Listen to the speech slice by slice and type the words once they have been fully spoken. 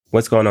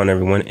What's going on,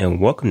 everyone,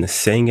 and welcome to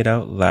Saying It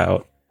Out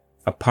Loud,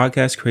 a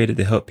podcast created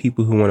to help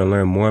people who want to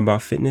learn more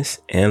about fitness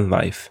and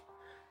life.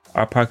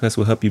 Our podcast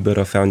will help you build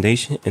a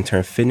foundation and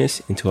turn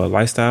fitness into a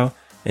lifestyle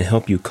and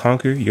help you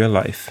conquer your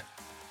life.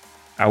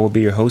 I will be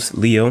your host,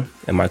 Leo,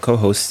 and my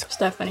co-host,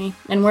 Stephanie,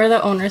 and we're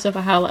the owners of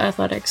a Hala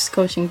Athletics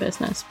coaching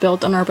business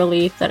built on our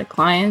belief that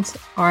clients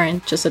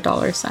aren't just a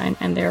dollar sign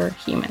and they're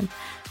human.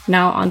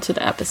 Now on to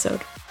the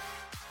episode.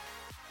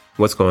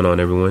 What's going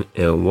on, everyone,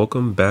 and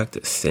welcome back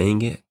to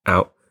Saying It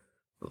Out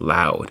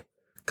Loud.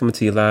 Coming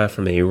to you live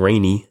from a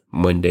rainy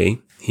Monday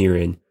here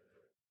in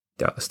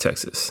Dallas,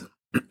 Texas.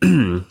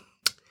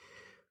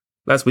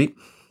 Last week,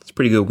 it's a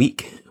pretty good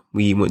week.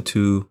 We went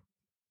to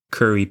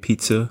Curry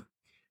Pizza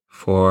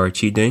for our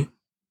cheat day.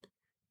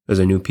 There's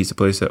a new pizza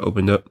place that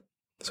opened up,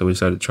 so we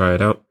decided to try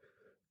it out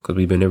because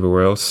we've been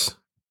everywhere else,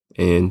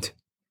 and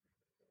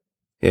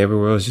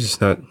everywhere else is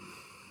just not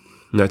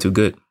too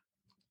good.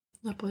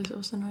 That place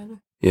wasn't either.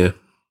 Yeah.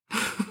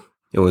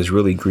 It was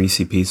really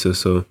greasy pizza,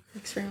 so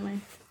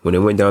Extremely. when it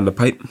went down the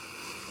pipe,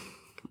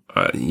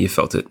 you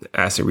felt it.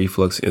 Acid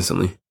reflux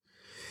instantly.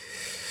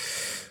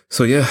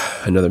 So yeah,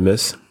 another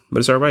miss. But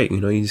it's all right. You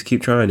know, you just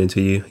keep trying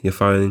until you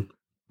find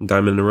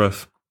diamond in the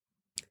rough.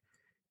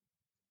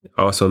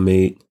 I also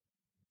made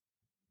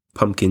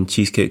pumpkin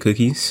cheesecake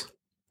cookies.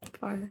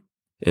 Fire.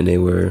 And they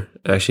were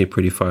actually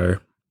pretty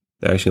fire.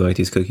 I actually like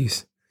these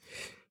cookies.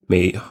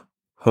 Made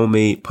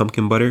homemade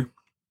pumpkin butter.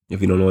 If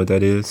you don't know what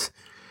that is,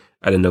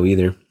 I didn't know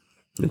either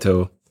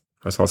until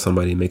I saw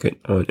somebody make it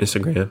on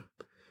Instagram.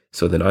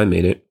 So then I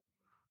made it,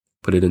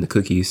 put it in the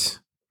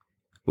cookies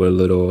with a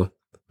little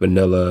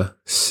vanilla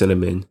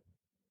cinnamon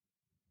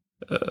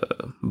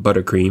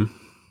buttercream,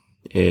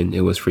 and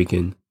it was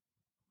freaking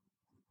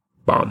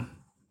bomb.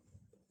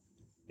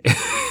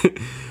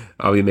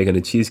 I'll be making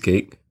a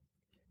cheesecake.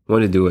 I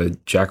wanted to do a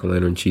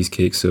jack-o'-lantern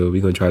cheesecake, so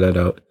we're going to try that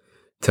out.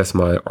 Test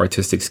my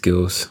artistic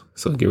skills.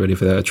 So get ready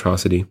for that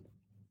atrocity.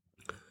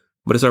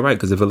 But it's all right,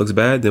 because if it looks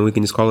bad, then we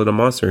can just call it a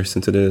monster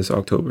since it is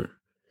October.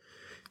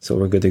 So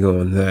we're good to go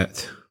on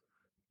that.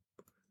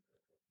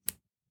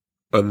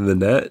 Other than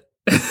that,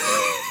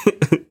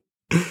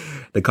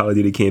 the Call of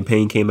Duty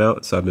campaign came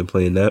out, so I've been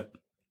playing that.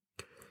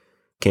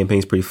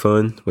 Campaign's pretty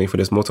fun. Waiting for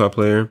this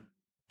multiplayer.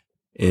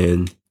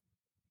 And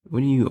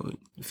what do you,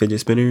 fidget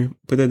spinner?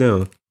 Put that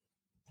down.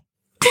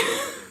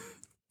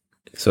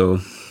 So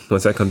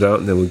once that comes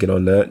out, then we'll get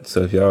on that.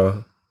 So if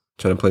y'all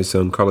trying to play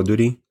some Call of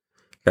Duty,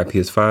 got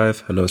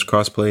PS5. I know it's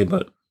crossplay,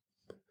 but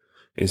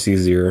it's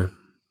easier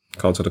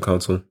console to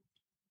console.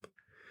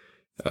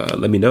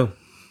 Let me know,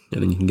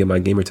 and then you can get my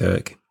gamer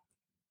tag.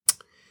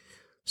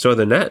 So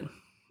other than that,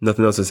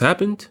 nothing else has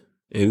happened,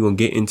 and we're going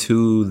to get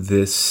into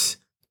this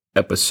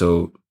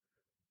episode.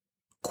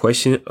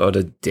 Question of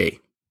the day.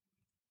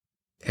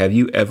 Have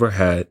you ever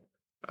had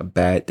a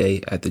bad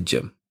day at the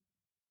gym?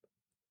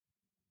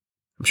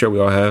 I'm sure we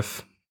all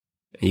have,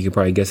 and you can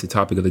probably guess the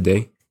topic of the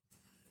day.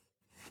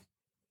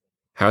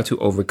 How to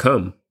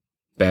overcome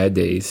bad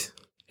days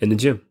in the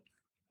gym.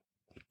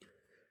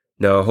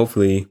 Now,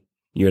 hopefully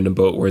you're in a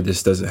boat where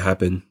this doesn't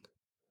happen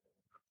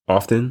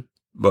often,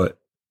 but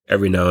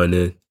every now and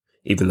then,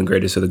 even the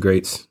greatest of the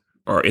greats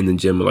are in the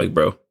gym like,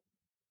 bro,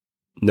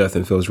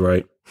 nothing feels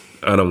right.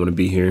 I don't want to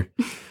be here.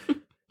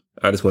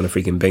 I just want to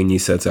freaking bang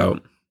these sets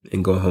out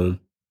and go home.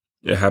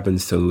 It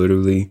happens to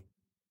literally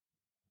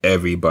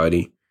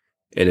everybody.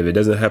 And if it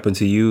doesn't happen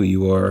to you,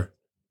 you are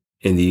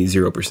in the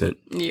 0%.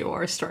 You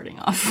are starting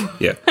off.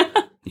 Yeah.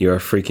 You're a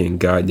freaking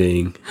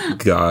goddamn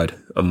God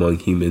among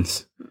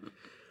humans.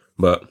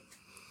 But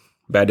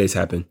bad days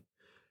happen.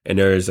 And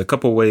there's a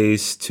couple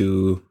ways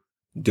to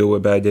deal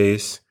with bad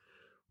days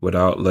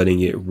without letting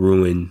it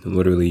ruin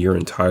literally your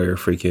entire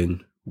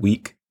freaking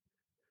week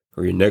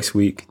or your next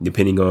week,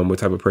 depending on what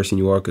type of person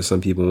you are. Because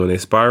some people, when they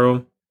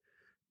spiral,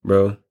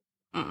 bro,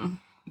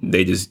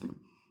 they just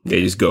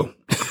go.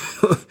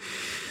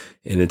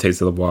 And it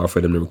takes a little while for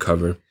them to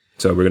recover.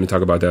 So we're going to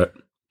talk about that,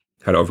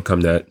 how to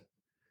overcome that,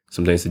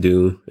 some things to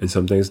do and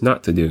some things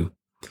not to do.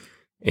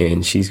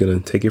 And she's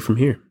going to take it from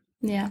here.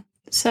 Yeah.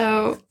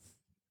 So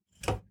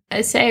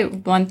I say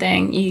one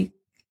thing you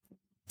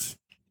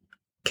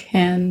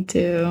can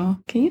do.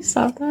 Can you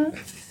stop that?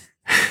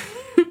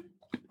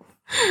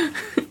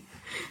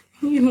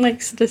 He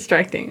likes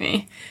distracting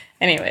me.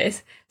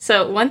 Anyways,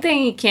 so one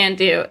thing you can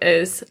do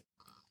is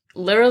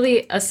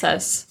literally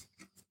assess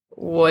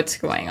what's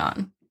going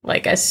on.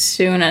 Like as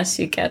soon as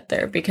you get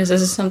there, because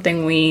this is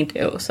something we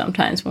do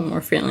sometimes when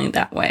we're feeling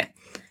that way.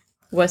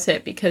 Was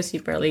it because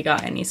you barely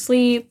got any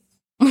sleep?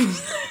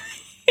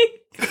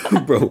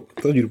 Bro,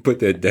 I told you to put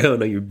that down.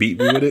 Now you beat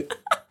me with it.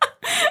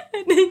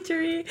 An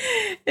injury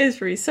is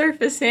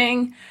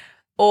resurfacing,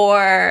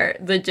 or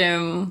the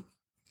gym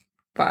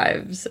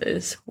vibes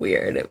is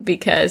weird.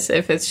 Because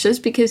if it's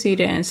just because you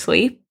didn't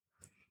sleep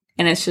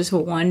and it's just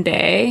one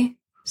day,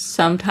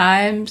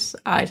 sometimes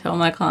I tell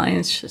my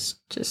clients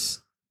just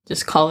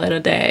call it a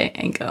day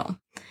and go.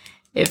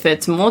 If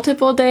it's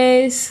multiple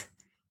days,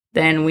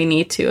 then we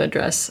need to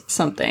address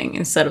something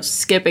instead of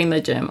skipping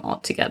the gym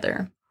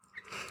altogether.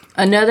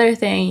 Another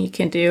thing you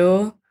can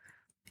do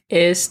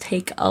is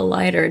take a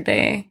lighter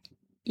day.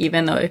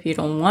 Even though if you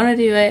don't want to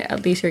do it,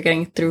 at least you're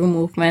getting through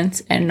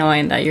movements and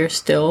knowing that you're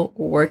still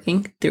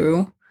working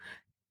through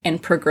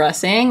and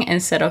progressing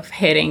instead of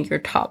hitting your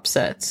top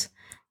sets.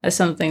 That's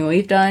something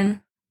we've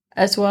done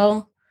as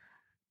well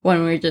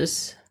when we're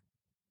just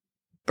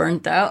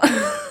burnt out.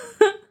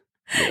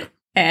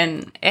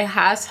 And it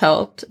has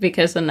helped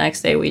because the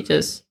next day we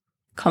just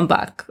come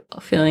back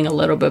feeling a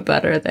little bit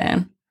better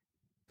than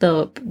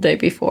the day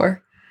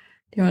before.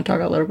 Do you want to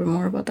talk a little bit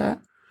more about that?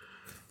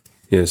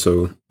 Yeah,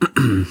 so...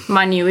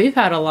 Mind you, we've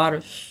had a lot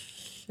of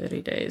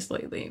shitty days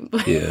lately.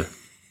 But Yeah.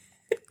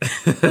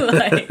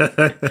 like,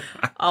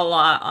 a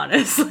lot,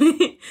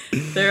 honestly.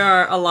 There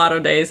are a lot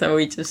of days that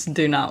we just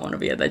do not want to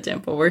be at the gym,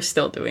 but we're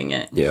still doing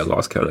it. Yeah, I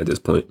lost count at this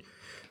point.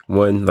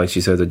 One, like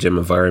she said, the gym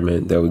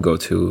environment that we go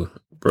to,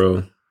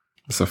 bro,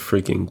 it's a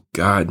freaking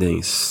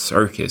goddamn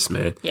circus,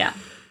 man. Yeah.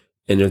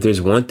 And if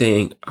there's one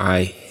thing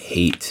I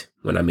hate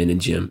when I'm in a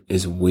gym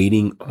is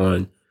waiting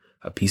on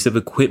a piece of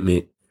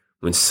equipment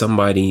when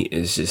somebody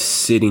is just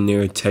sitting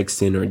there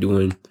texting or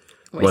doing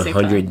Wasting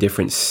 100 time.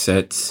 different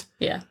sets.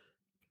 Yeah.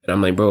 And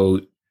I'm like,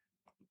 bro,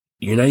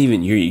 you're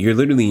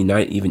literally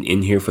not even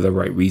in here for the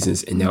right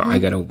reasons. And now I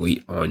got to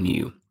wait on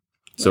you.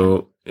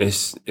 So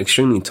it's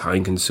extremely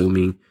time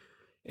consuming.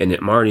 And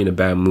I'm already in a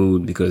bad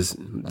mood because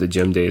the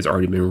gym day has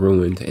already been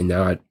ruined. And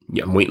now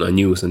I'm waiting on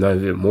you. So now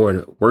I'm even more in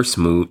a worse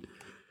mood.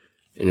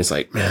 And it's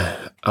like,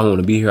 man, I don't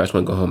want to be here. I just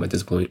want to go home at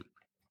this point.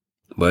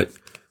 But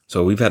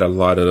so we've had a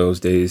lot of those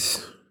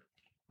days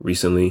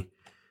recently,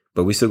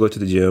 but we still go to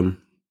the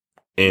gym.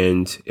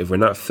 And if we're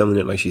not feeling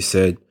it, like she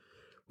said,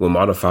 we'll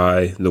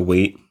modify the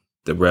weight,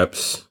 the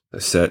reps, the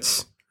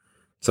sets.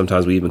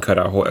 Sometimes we even cut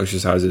out whole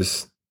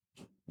exercises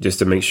just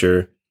to make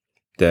sure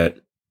that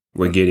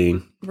we're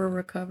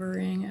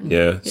recovering.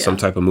 And, some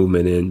type of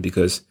movement in,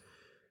 because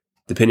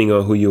depending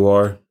on who you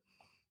are,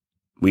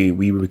 we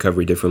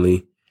recover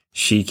differently.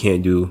 She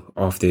can't do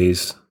off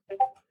days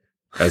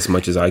as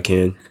much as I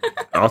can.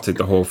 I'll take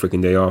the whole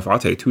freaking day off. I'll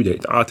take 2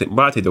 days. I'll take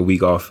the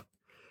week off.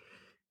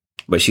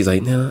 But she's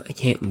like, no, I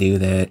can't do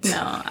that.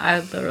 No, I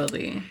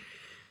literally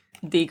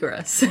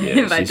digress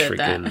Yeah, if I she's did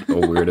freaking that. a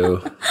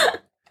weirdo.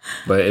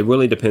 But it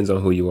really depends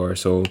on who you are.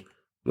 So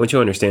once you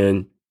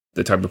understand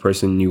the type of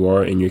person you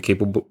are and your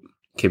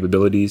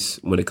capabilities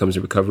when it comes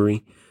to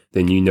recovery,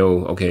 then you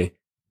know, okay,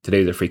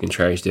 today's a freaking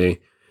trash day.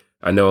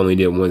 I know I only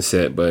did 1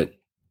 set, but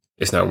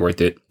it's not worth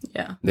it.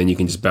 Yeah. Then you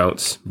can just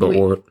bounce.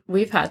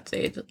 We've had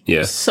days,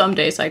 some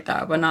days like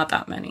that, but not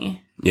that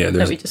many. Yeah,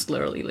 that we just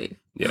literally leave.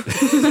 Yeah.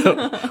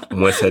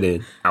 1 set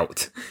in,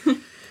 out.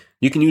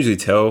 You can usually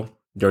tell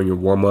during your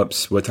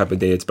warm-ups what type of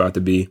day it's about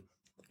to be.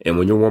 And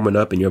when you're warming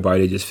up and your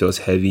body just feels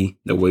heavy,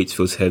 the weights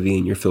feels heavy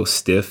and you feel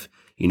stiff,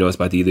 you know it's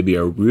about to either be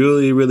a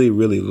really, really,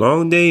 really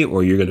long day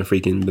or you're going to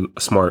freaking be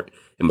smart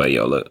and be like,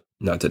 yo, look,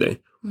 not today.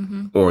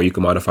 Mm-hmm. Or you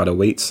can modify the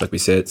weights, like we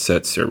said,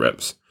 sets or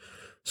reps.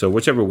 So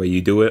whichever way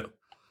you do it,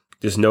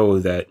 just know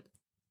that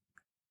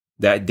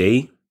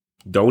day,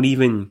 don't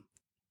even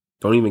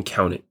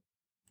count it.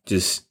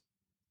 Just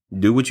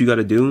do what you got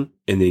to do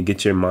and then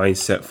get your mind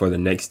set for the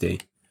next day,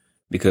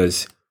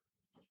 because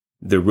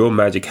the real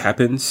magic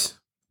happens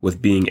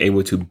with being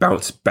able to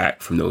bounce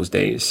back from those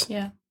days.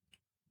 Yeah.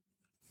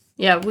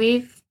 Yeah,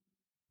 and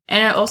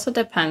it also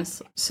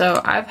depends.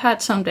 So I've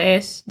had some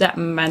days that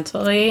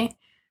mentally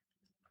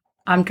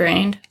I'm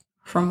drained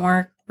from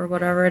work or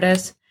whatever it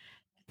is,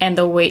 and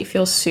the weight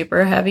feels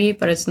super heavy,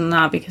 but it's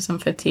not because I'm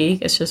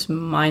fatigued. It's just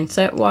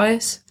mindset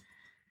wise.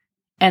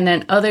 And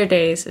then other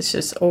days, it's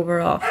just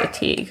overall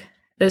fatigue.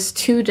 There's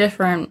 2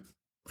 different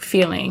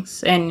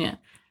feelings. And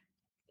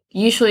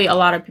usually a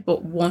lot of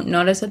people won't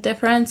notice a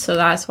difference. So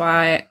that's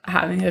why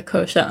having a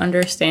coach that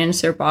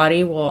understands their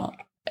body,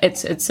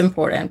 it's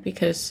important,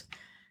 because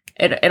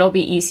it'll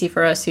be easy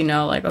for us to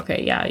know, like,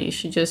 okay, yeah, you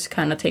should just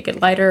kind of take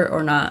it lighter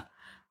or not.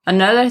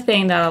 Another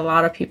thing that a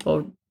lot of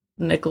people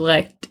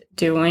neglect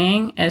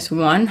doing is,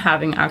 1,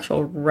 having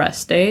actual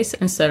rest days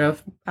instead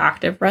of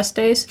active rest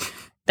days.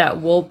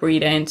 That will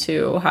breed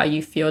into how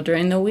you feel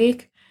during the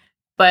week.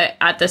 But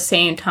at the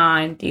same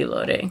time,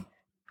 deloading.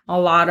 A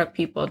lot of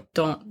people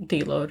don't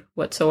deload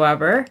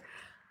whatsoever.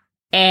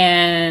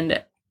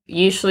 And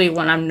usually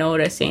when I'm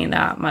noticing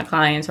that my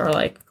clients are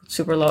like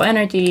super low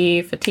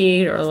energy,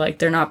 fatigued, or like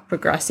they're not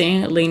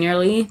progressing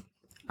linearly,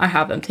 I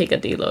have them take a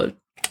deload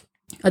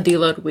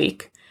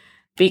week,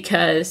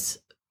 because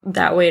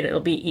that way it'll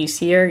be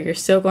easier. You're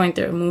still going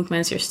through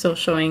movements, you're still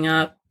showing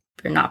up,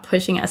 you're not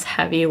pushing as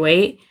heavy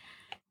weight,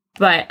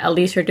 but at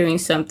least you're doing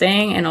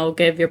something, and it'll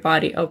give your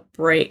body a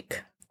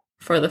break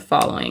for the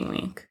following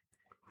week.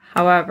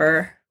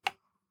 However,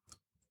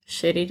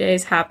 shitty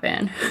days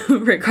happen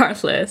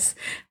regardless,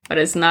 but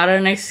it's not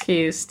an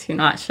excuse to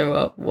not show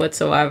up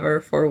whatsoever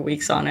for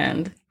weeks on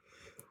end.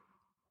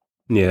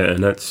 Yeah,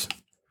 and that's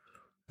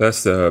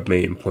the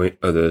main point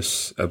of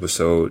this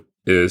episode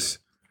is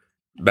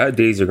bad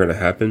days are going to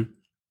happen.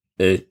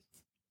 And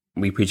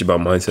we preach about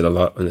mindset a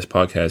lot on this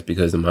podcast,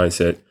 because the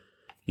mindset,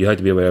 you have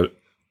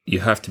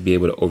to be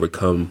able to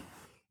overcome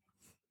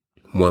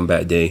one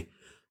bad day,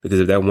 because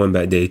if that one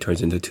bad day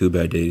turns into 2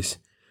 bad days,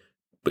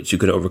 but you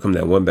couldn't overcome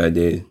that one bad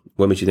day.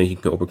 What makes you think you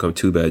can overcome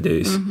 2 bad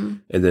days? Mm-hmm.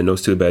 And then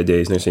those 2 bad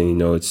days, next thing you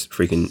know, it's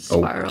freaking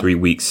Spiral. 3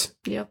 weeks,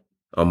 Yep.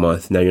 a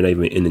month. Now you're not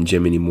even in the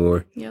gym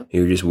anymore. Yep.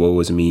 You're just woe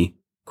is me,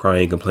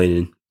 crying,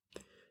 complaining.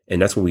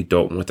 And that's what we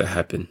don't want to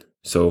happen.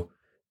 So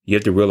you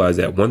have to realize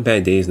that one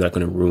bad day is not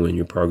going to ruin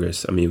your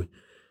progress. I mean,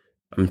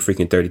 I'm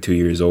freaking 32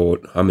 years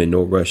old. I'm in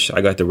no rush.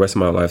 I got the rest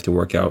of my life to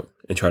work out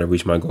and try to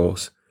reach my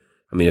goals.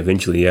 I mean,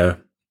 eventually, yeah,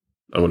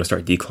 I'm going to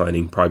start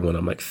declining probably when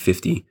I'm like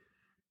 50.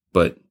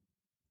 But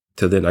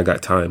till then, I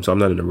got time. So I'm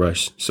not in a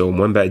rush. So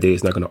one bad day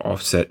is not going to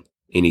offset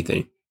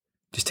anything.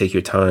 Just take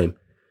your time.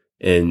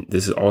 And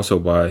this is also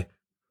why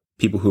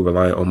people who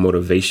rely on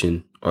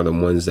motivation are the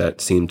ones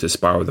that seem to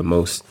spiral the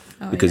most.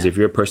 Because if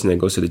you're a person that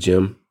goes to the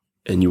gym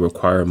and you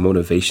require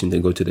motivation to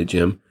go to the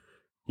gym,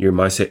 your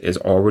mindset is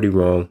already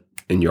wrong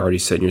and you're already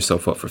setting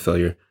yourself up for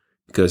failure.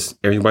 Because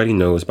everybody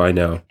knows by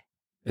now,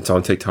 it's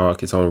on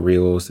TikTok, it's on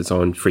Reels, it's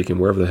on freaking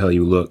wherever the hell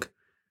you look.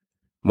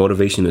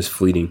 Motivation is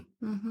fleeting.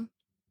 Mm-hmm.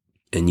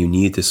 And you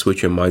need to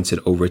switch your mindset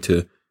over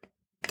to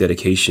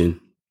dedication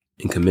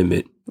and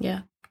commitment.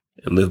 Yeah.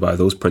 And live by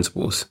those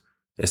principles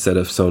instead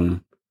of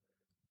some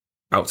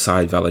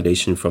outside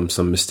validation from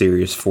some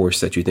mysterious force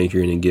that you think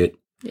you're going to get.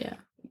 Yeah.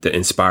 To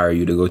inspire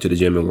you to go to the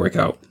gym and work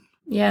out.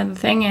 Yeah, the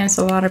thing is,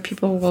 a lot of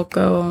people will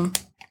go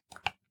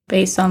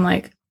based on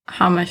like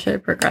how much they're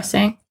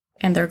progressing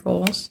and their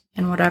goals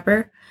and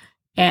whatever.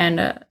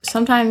 And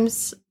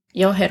sometimes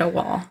you'll hit a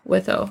wall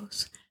with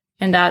those.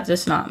 And that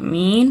does not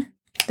mean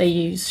that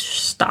you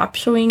stop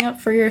showing up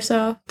for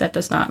yourself. That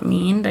does not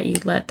mean that you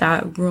let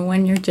that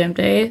ruin your gym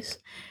days.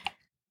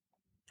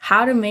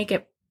 How to make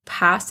it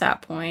past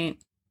that point.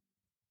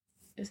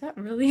 Is that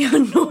really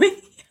annoying?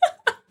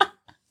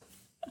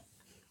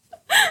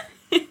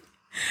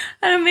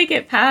 How to make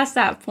it past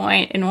that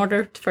point in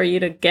order for you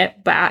to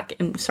get back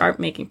and start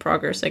making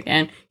progress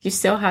again. You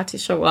still have to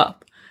show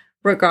up,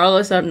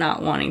 regardless of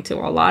not wanting to.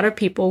 A lot of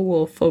people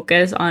will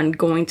focus on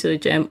going to the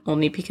gym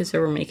only because they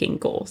were making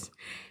goals.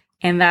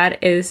 And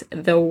that is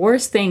the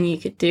worst thing you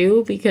could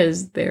do,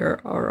 because there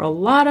are a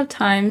lot of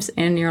times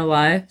in your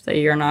life that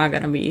you're not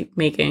going to be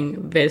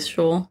making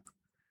visual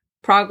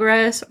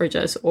progress or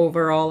just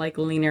overall like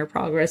linear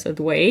progress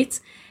with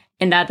weights.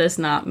 And that does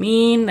not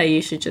mean that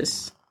you should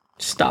just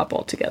stop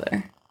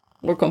altogether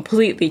or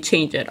completely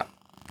change it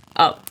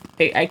up.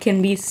 It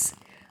can be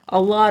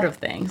a lot of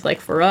things. Like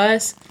for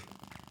us,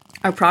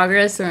 our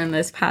progress during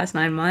this past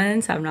 9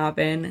 months have not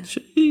been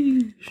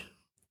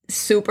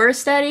super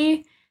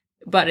steady,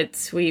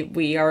 but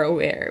we are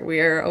aware. We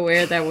are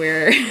aware that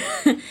we're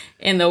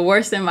in the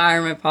worst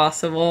environment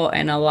possible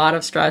and a lot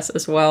of stress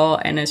as well,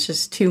 and it's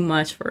just too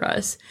much for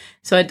us.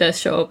 So it does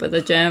show up at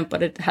the gym,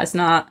 but it has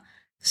not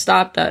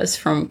stopped us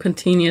from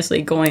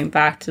continuously going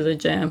back to the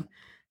gym,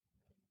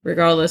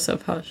 regardless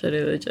of how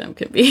shitty the gym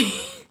can be.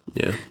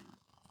 Yeah.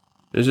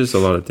 There's just a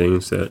lot of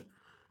things that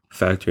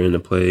factor into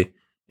play,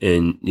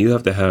 and you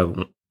have to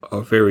have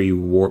a very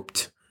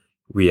warped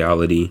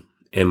reality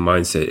and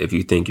mindset if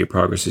you think your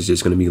progress is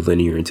just going to be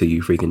linear until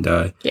you freaking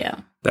die. Yeah.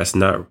 That's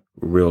not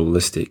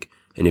realistic.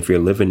 And if you're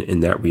living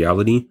in that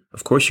reality,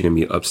 of course you're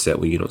going to be upset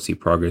when you don't see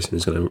progress, and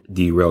it's going to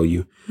derail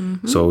you.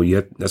 Mm-hmm. So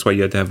that's why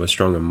you have to have a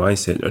stronger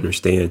mindset and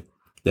understand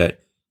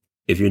that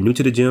if you're new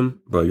to the gym,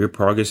 bro, your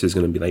progress is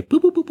going to be like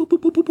boop, boop, boop, boop,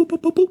 boop, boop, boop,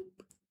 boop, boop, boop.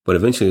 But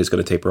eventually it's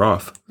going to taper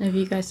off. If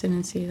you guys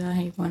didn't see that,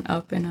 he went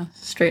up in a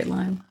straight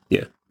line.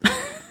 Yeah.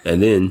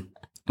 And then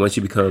once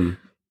you become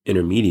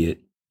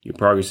intermediate, your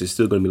progress is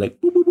still going to be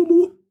like boop, boop, boop,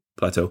 boop,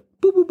 plateau,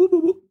 boop, boop, boop,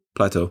 boop, boop,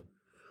 plateau.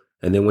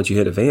 And then once you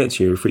hit advanced,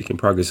 your freaking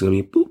progress is going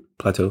to be boop,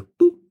 plateau,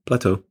 boop,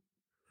 plateau.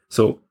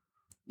 So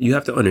you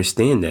have to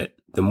understand that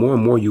the more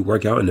and more you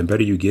work out and the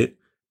better you get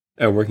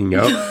at working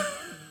out,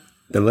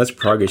 the less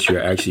progress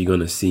you're actually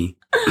going to see.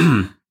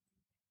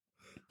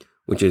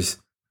 Which is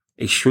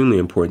extremely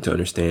important to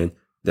understand,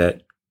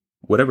 that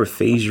whatever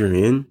phase you're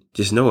in,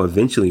 just know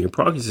eventually your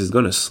progress is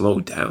going to slow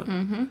down.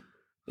 Mm-hmm.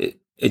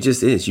 It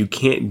just is. You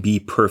can't be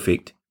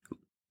perfect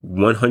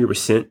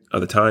 100%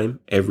 of the time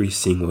every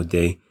single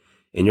day.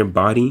 And your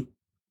body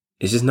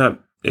is just not,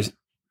 it's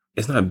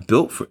not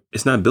built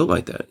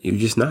like that. You're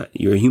just not.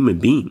 You're a human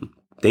being.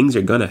 Things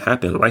are going to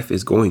happen. Life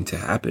is going to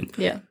happen.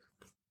 Yeah.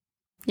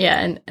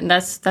 Yeah, and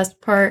that's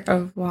part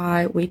of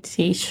why we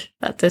teach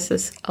that this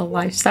is a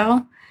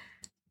lifestyle.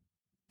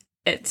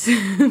 It's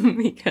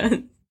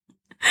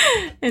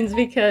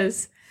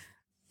because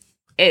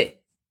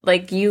it,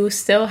 like, you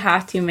still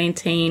have to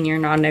maintain your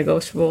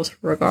non-negotiables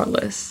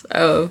regardless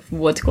of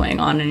what's going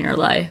on in your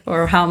life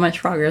or how much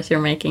progress you're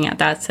making at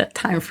that set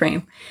time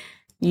frame.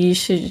 You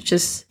should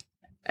just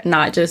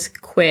not just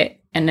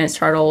quit and then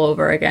start all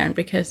over again,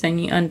 because then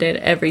you undid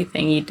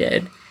everything you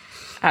did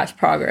as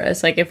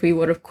progress. Like, if we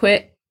would have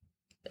quit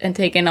and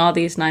taken all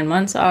these 9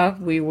 months off,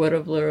 we would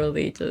have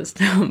literally just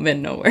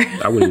been nowhere.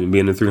 I wouldn't even be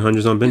in the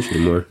 300s on bench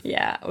anymore.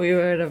 Yeah, we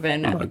would have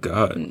been. Oh my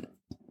God.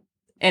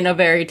 In a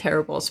very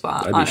terrible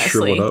spot, I'd be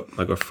honestly. shriveled up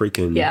like a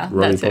freaking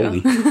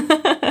roly-poly.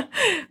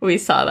 We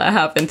saw that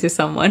happen to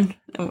someone,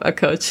 a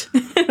coach,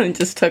 and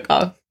just took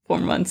off 4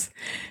 months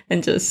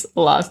and just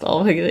lost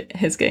all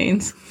his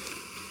gains.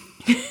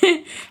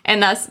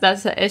 And that's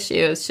the issue.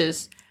 It's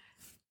just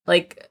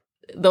like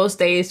those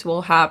days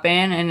will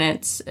happen, and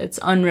it's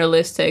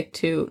unrealistic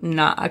to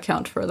not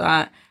account for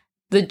that.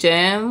 The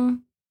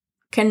gym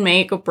can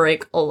make or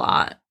break a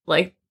lot.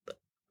 Like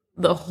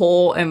the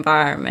whole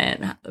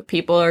environment,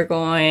 people are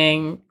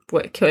going,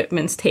 what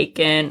equipment's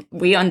taken.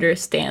 We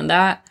understand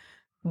that,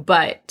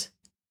 but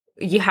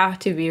you have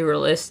to be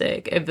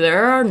realistic. If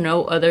there are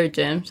no other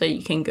gyms that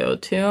you can go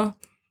to,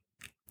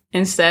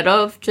 instead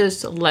of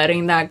just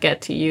letting that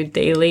get to you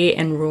daily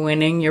and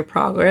ruining your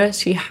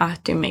progress, you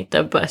have to make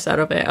the best out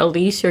of it. At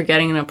least you're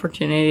getting an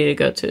opportunity to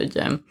go to a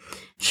gym.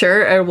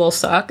 Sure, it will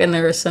suck, and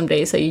there are some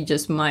days that you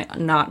just might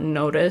not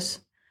notice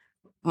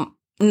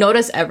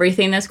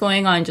everything that's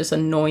going on, just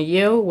annoy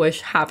you,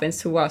 which happens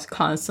to us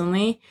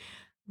constantly.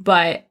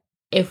 But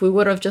if we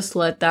would have just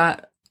let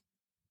that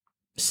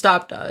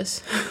stopped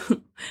us,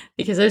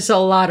 because there's a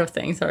lot of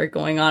things that are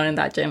going on in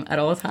that gym at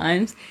all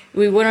times,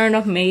 we wouldn't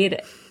have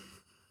made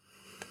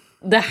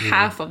the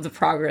half of the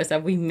progress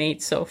that we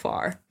made so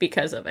far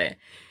because of it.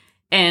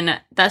 And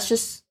that's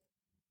just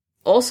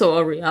also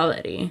a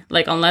reality.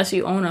 Like, unless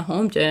you own a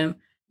home gym,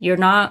 you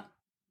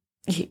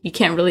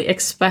can't really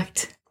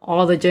expect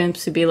all the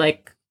gyms to be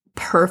like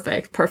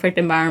perfect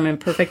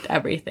environment, perfect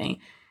everything.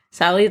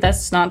 Sadly,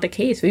 that's not the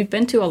case. We've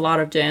been to a lot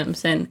of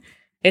gyms, and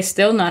it's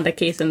still not the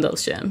case in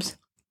those gyms.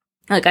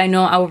 Like, I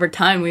know over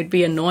time we'd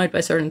be annoyed by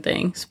certain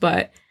things,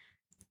 but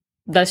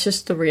that's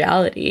just the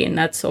reality, and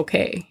that's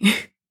okay.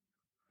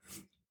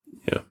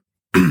 Yeah.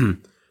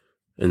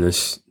 And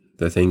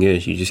the thing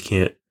is, you just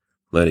can't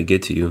let it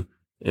get to you.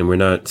 And we're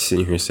not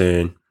sitting here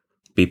saying,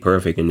 be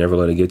perfect and never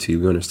let it get to you.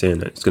 We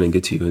understand that it's going to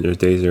get to you. And there's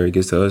days where it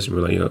gets to us and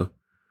we're like, yo,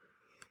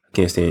 I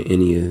can't stand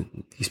any of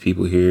these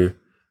people here,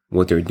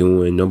 what they're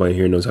doing. Nobody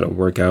here knows how to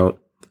work out.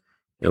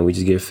 And we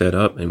just get fed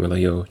up and we're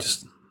like, yo,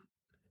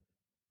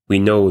 we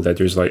know that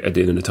there's light at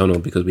the end of the tunnel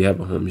because we have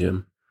a home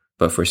gym.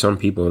 But for some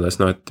people, that's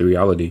not the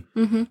reality.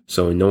 Mm-hmm.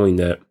 So knowing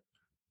that,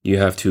 you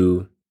have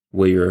to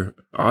weigh your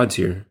odds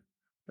here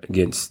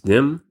against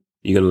them.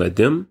 You're going to let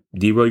them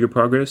derail your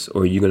progress,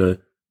 or you're going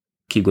to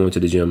keep going to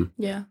the gym.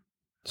 Yeah.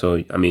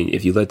 So, I mean,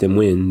 if you let them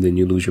win, then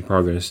you lose your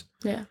progress.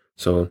 Yeah.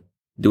 So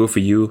do it for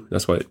you.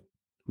 That's what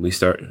we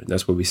start.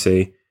 That's what we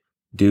say.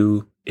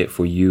 Do it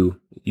for you.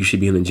 You should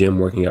be in the gym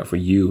working out for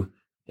you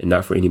and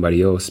not for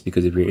anybody else,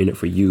 because if you're in it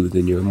for you,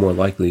 then you're more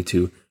likely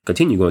to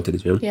continue going to the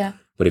gym. Yeah.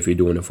 But if you're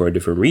doing it for a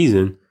different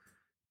reason,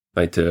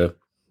 like to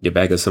get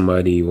back at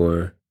somebody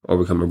or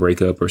overcome a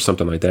breakup or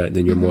something like that,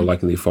 then you're more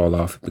likely to fall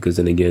off, because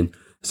then again,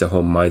 it's the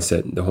whole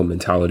mindset, the whole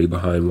mentality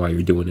behind why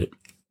you're doing it.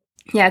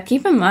 Yeah,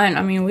 keep in mind,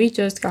 I mean, we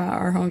just got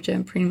our home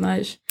gym pretty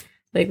much.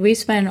 Like, we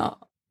spent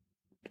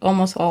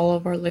almost all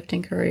of our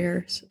lifting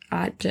careers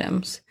at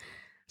gyms.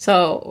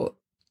 So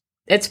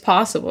it's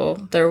possible.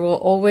 There will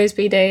always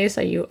be days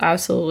that you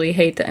absolutely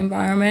hate the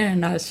environment,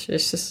 and that's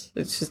it's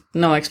just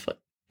no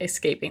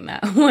escaping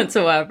that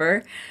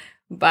whatsoever.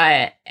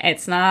 But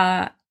it's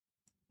not,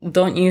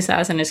 don't use that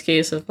as an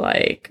excuse of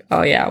like,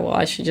 oh yeah, well,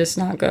 I should just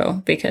not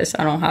go because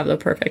I don't have the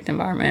perfect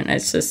environment.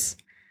 It's just,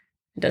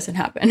 it doesn't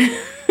happen.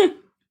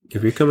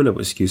 If you're coming up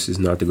with excuses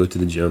not to go to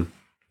the gym,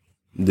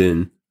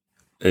 then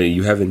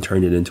you haven't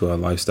turned it into a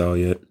lifestyle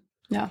yet.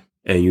 Yeah.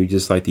 And you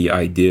just like the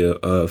idea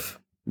of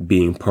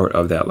being part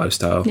of that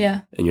lifestyle.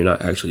 Yeah. And you're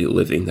not actually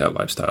living that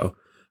lifestyle.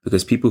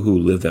 Because people who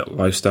live that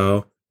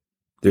lifestyle,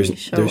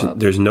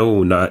 there's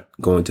no not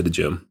going to the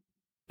gym.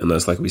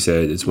 Unless, like we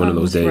said, it's one of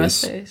those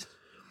days.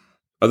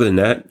 Other than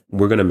that,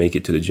 we're going to make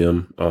it to the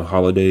gym on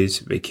holidays,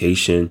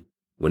 vacation,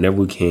 whenever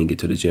we can get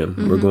to the gym.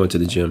 Mm-hmm. We're going to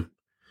the gym.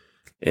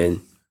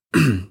 And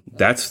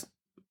that's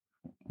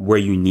where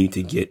you need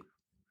to get.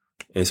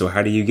 And so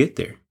how do you get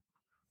there?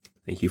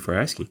 Thank you for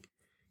asking.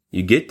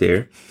 You get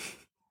there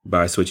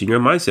by switching your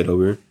mindset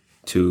over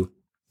to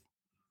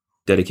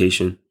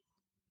dedication,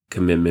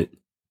 commitment.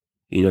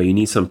 You know, you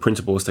need some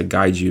principles to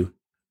guide you.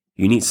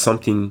 You need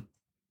something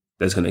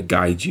that's going to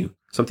guide you,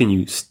 something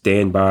you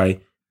stand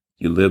by,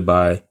 you live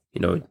by, you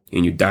know,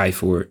 and you die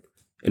for it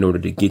in order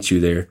to get you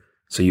there.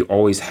 So you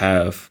always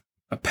have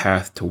a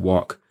path to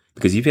walk.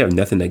 Because if you have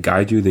nothing to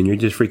guide you, then you're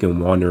just freaking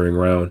wandering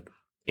around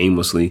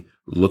aimlessly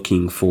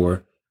looking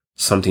for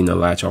something to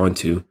latch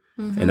onto.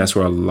 Mm-hmm. And that's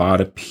where a lot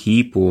of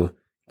people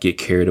get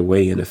carried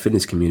away in the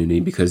fitness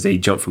community, because they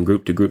jump from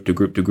group to group to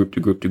group to group to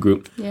group to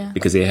group. Yeah.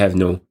 Because they have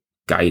no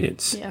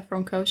guidance. Yeah,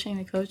 from coaching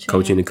to coaching.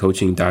 Coaching to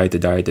coaching, diet to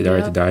diet to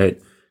diet to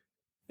diet.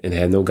 And they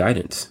have no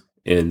guidance.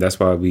 And that's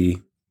why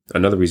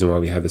another reason why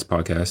we have this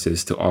podcast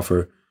is to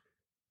offer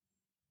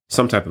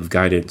some type of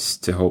guidance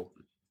to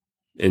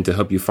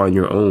help you find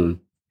your own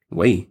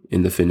way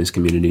in the fitness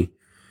community.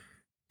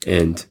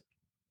 And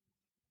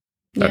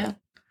yeah,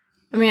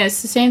 I mean,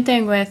 it's the same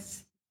thing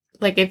with,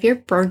 like, if you're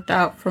burnt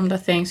out from the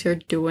things you're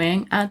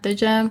doing at the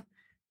gym,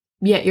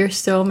 yet you're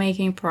still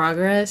making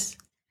progress.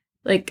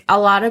 Like, a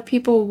lot of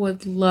people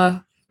would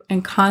love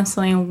and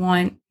constantly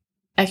want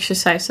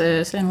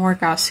exercises and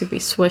workouts to be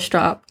switched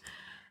up.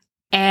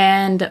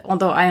 And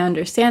although I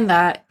understand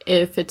that,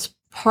 if it's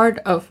part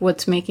of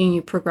what's making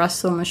you progress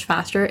so much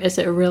faster, is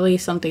it really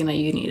something that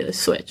you need to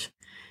switch?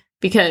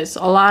 because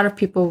a lot of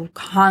people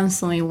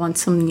constantly want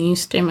some new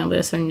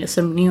stimulus or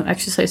some new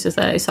exercises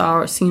that I saw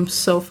or seems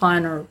so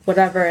fun or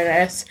whatever it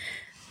is,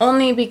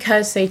 only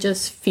because they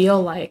just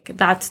feel like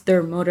that's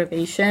their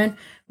motivation.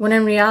 When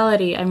in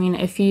reality, I mean,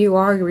 if you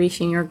are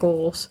reaching your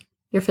goals,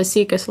 your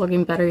physique is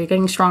looking better, you're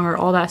getting stronger,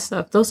 all that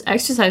stuff, those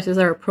exercises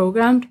that are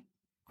programmed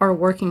are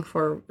working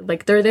for,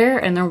 like, they're there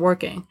and they're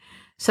working.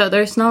 So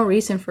there's no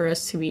reason for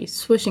us to be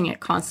switching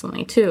it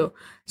constantly too.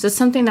 So it's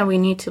something that we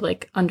need to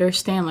like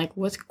understand, like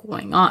what's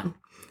going on.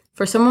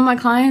 For some of my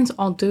clients,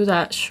 I'll do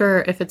that,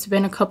 sure, if it's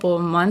been a couple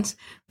of months,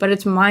 but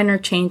it's minor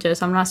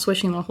changes. I'm not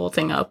switching the whole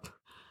thing up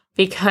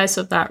because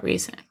of that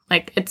reason.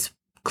 Like, it's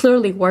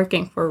clearly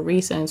working for a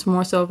reason. It's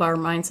more so of our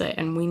mindset,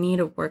 and we need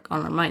to work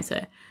on our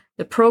mindset.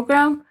 The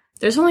program,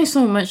 there's only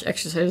so much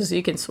exercises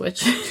you can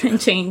switch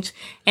and change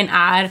and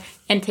add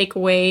and take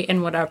away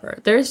and whatever.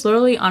 There's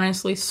literally,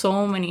 honestly,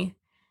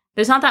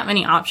 there's not that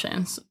many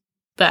options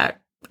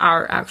that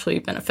are actually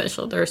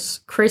beneficial. There's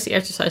crazy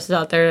exercises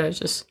out there that are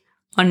just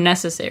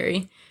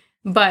unnecessary.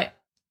 But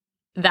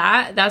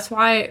that's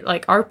why,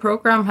 like, our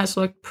program has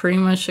looked pretty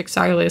much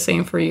exactly the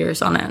same for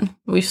years on end.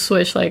 We've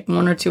switched like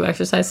 1 or 2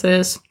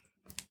 exercises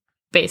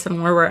based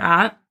on where we're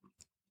at,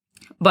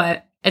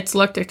 but it's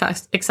looked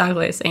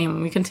exactly the same,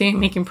 and we continue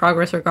making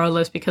progress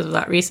regardless because of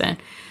that reason.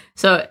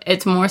 So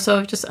it's more so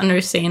of just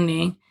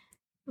understanding,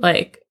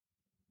 like,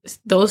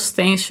 those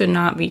things should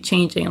not be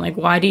changing. Like,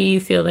 why do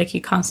you feel like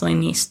you constantly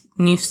need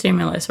new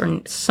stimulus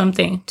or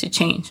something to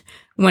change,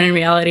 when in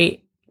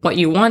reality, what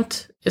you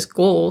want is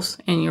goals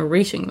and you're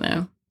reaching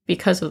them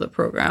because of the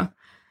program.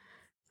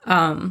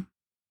 And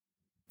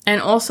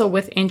also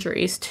with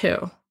injuries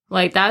too.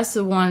 Like, that's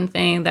the one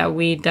thing that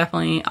we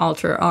definitely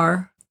alter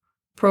our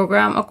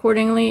program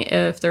accordingly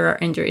if there are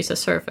injuries that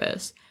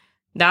surface.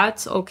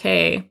 That's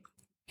okay.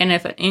 And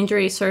if an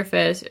injury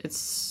surface, it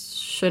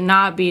should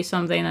not be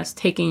something that's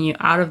taking you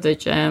out of the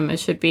gym. It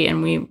should be,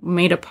 and we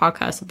made a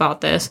podcast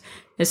about this,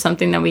 is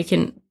something that we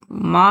can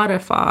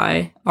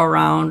modify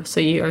around so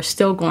you are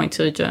still going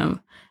to the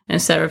gym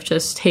instead of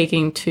just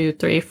taking 2,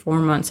 3, 4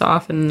 months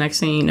off, and the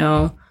next thing you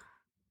know,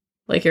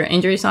 like, your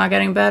injury's not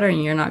getting better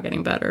and you're not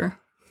getting better.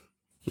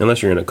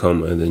 Unless you're in a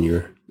coma, then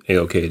you're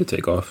A-okay to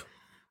take off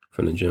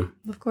from the gym.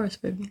 Of course,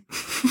 baby.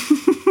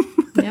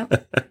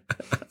 Yep.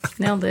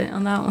 Nailed it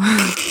on that one.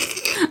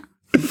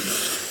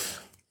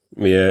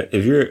 Yeah,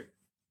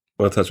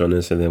 we'll touch on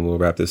this and then we'll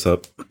wrap this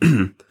up.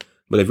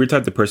 But if you're the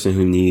type of person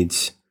who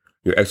needs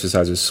your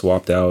exercises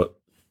swapped out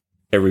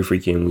every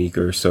freaking week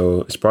or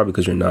so, it's probably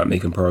because you're not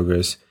making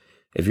progress.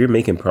 If you're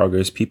making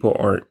progress,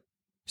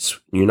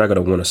 you're not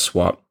going to want to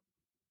swap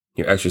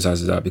your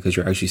exercises out because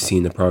you're actually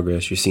seeing the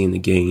progress. You're seeing the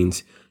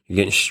gains. You're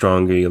getting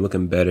stronger. You're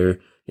looking better.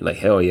 You're like,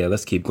 hell yeah,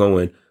 let's keep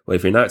going. Well,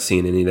 if you're not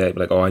seeing any of that,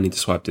 like, oh, I need to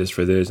swap this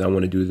for this. I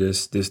want to do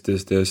this.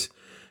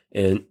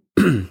 And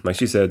like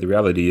she said, the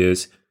reality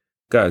is,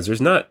 guys, there's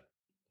not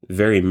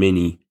very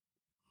many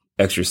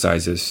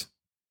exercises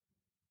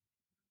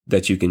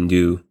that you can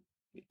do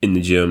in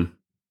the gym.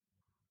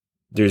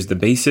 There's the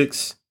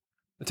basics.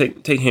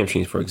 Take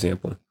hamstrings, for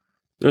example.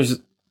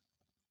 There's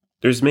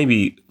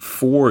maybe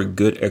 4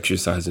 good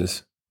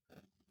exercises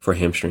for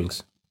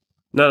hamstrings.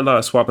 Not a lot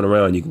of swapping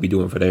around you can be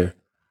doing for there.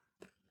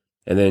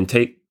 And then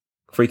take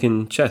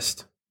freaking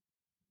chest.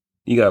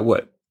 You got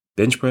what?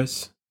 Bench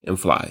press and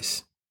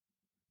flies.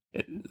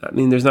 I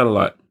mean, there's not a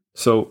lot.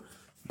 So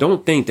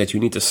don't think that you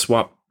need to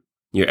swap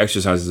your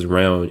exercises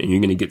around and you're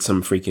going to get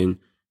some freaking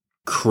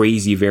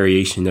crazy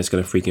variation that's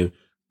going to freaking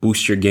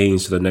boost your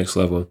gains to the next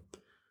level.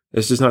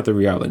 It's just not the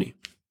reality.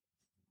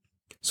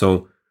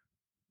 So,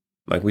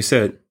 like we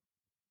said,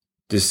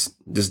 just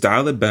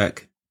dial it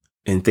back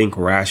and think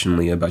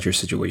rationally about your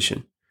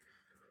situation.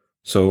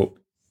 So,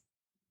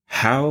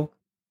 how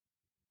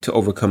to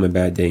overcome a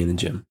bad day in the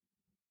gym?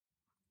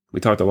 We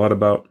talked a lot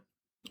about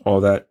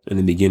all that in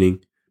the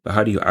beginning, but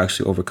how do you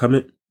actually overcome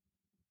it?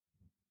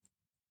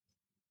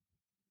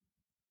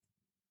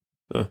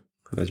 Oh,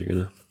 I thought you were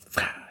gonna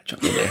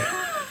jump in there.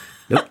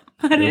 Nope.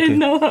 I didn't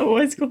know I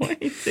was going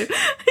to.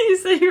 You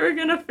said you were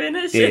gonna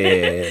finish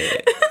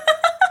it. Yeah.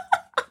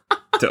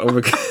 To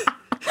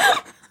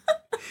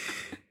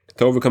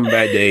overcome a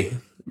bad day,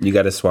 you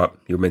got to swap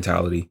your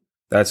mentality.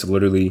 That's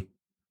literally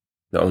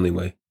the only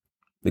way.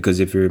 Because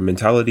if your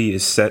mentality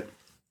is set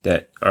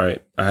that, all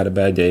right, I had a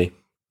bad day,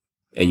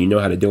 and you know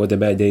how to deal with the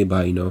bad day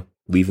by,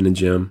 leaving the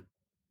gym,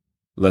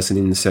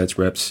 lessening the sets,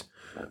 reps,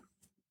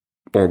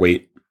 or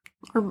weight.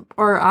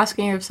 Or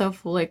asking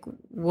yourself, like,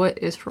 what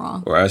is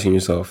wrong? Or asking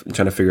yourself,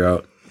 trying to figure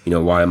out,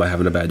 why am I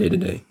having a bad day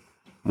today?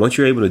 Once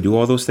you're able to do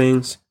all those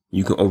things,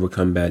 you can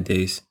overcome bad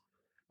days.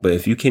 But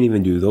if you can't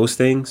even do those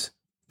things,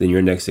 then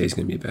your next day is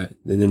going to be bad.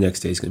 Then the next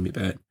day is going to be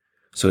bad.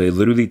 So it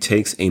literally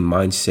takes a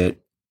mindset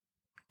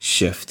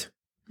shift.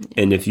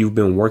 And if you've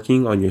been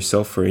working on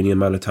yourself for any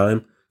amount of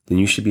time, then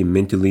you should be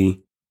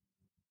mentally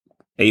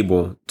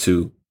able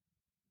to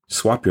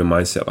swap your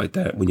mindset like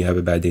that when you have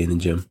a bad day in the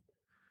gym.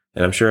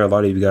 And I'm sure a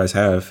lot of you guys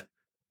have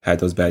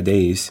had those bad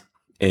days,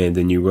 and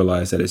then you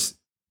realize that it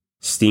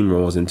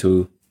steamrolls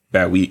into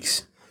bad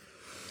weeks.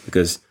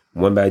 Because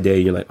one bad day,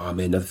 you're like, oh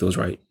man, nothing feels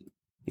right.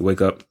 You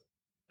wake up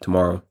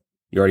tomorrow,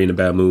 you're already in a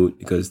bad mood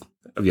because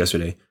of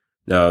yesterday.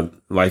 Now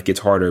life gets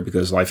harder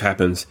because life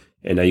happens,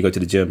 and now you go to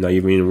the gym. Now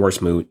you're in a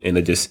worse mood, and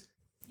it just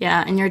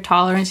and your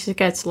tolerance just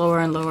gets lower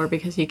and lower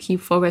because you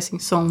keep focusing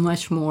so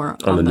much more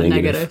on the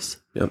negatives.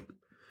 Yep.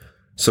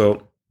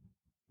 So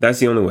that's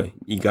the only way.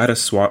 You got to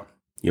swap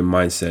your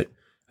mindset.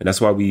 And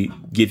that's why we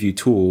give you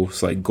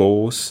tools like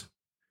goals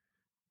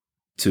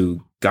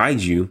to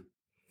guide you.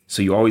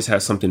 So you always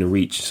have something to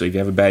reach. So if you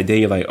have a bad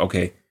day, you're like,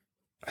 okay,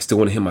 I still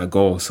want to hit my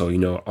goal. So,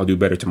 I'll do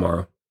better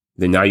tomorrow.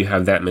 Then now you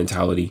have that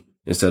mentality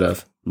instead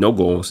of no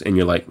goals. And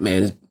you're like,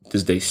 man,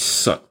 this day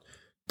sucked.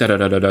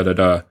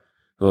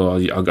 Oh,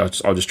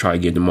 I'll just try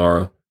again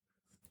tomorrow.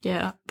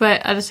 Yeah.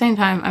 But at the same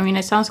time, I mean,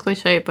 it sounds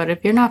cliche, but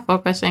if you're not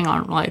focusing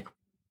on like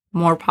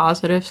more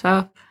positive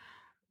stuff,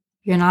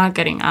 you're not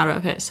getting out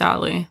of it,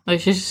 sadly.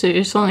 Like,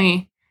 it's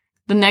only,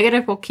 the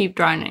negative will keep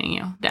drowning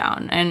you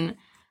down. And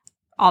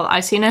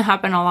I've seen it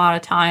happen a lot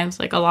of times.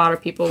 Like, a lot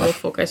of people will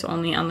focus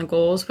only on the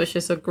goals, which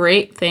is a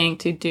great thing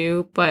to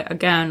do. But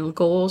again,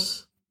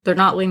 goals, they're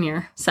not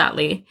linear,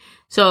 sadly.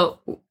 So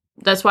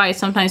that's why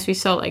sometimes we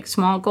set like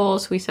small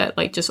goals. We set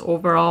like just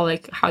overall,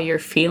 like how you're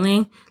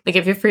feeling. Like,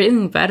 if you're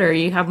feeling better,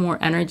 you have more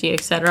energy,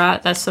 etc.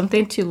 That's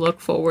something to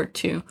look forward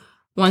to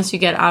once you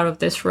get out of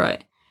this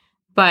rut.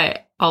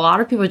 But a lot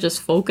of people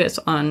just focus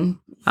on,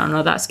 I don't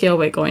know, that scale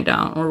weight going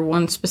down or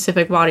one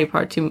specific body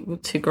part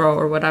to grow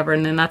or whatever.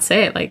 And then that's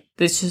it. Like,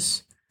 they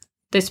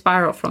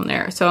spiral from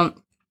there. So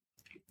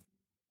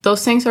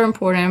those things are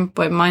important,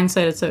 but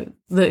mindset is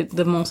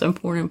the most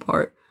important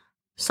part.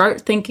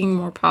 Start thinking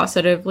more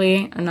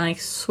positively and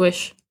like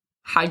switch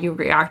how you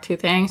react to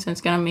things. And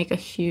it's going to make a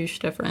huge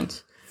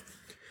difference.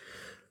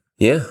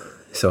 Yeah.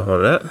 So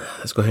on that,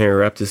 let's go ahead and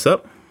wrap this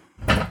up.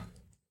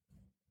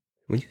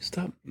 Will you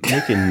stop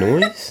making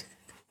noise?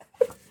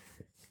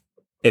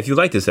 If you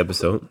like this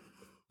episode,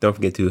 don't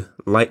forget to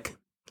like,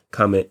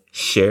 comment,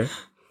 share,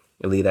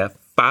 and leave that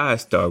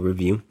 5-star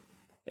review.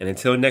 And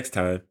until next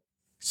time,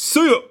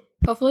 see ya!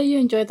 Hopefully you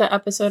enjoyed the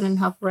episode and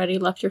have already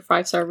left your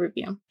 5-star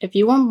review. If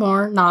you want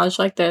more knowledge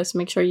like this,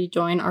 make sure you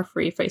join our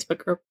free Facebook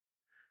group,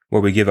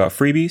 where we give out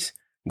freebies,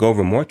 go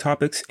over more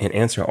topics, and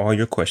answer all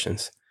your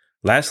questions.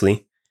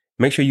 Lastly,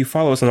 make sure you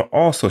follow us on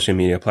all social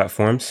media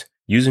platforms.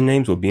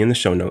 Usernames will be in the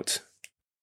show notes.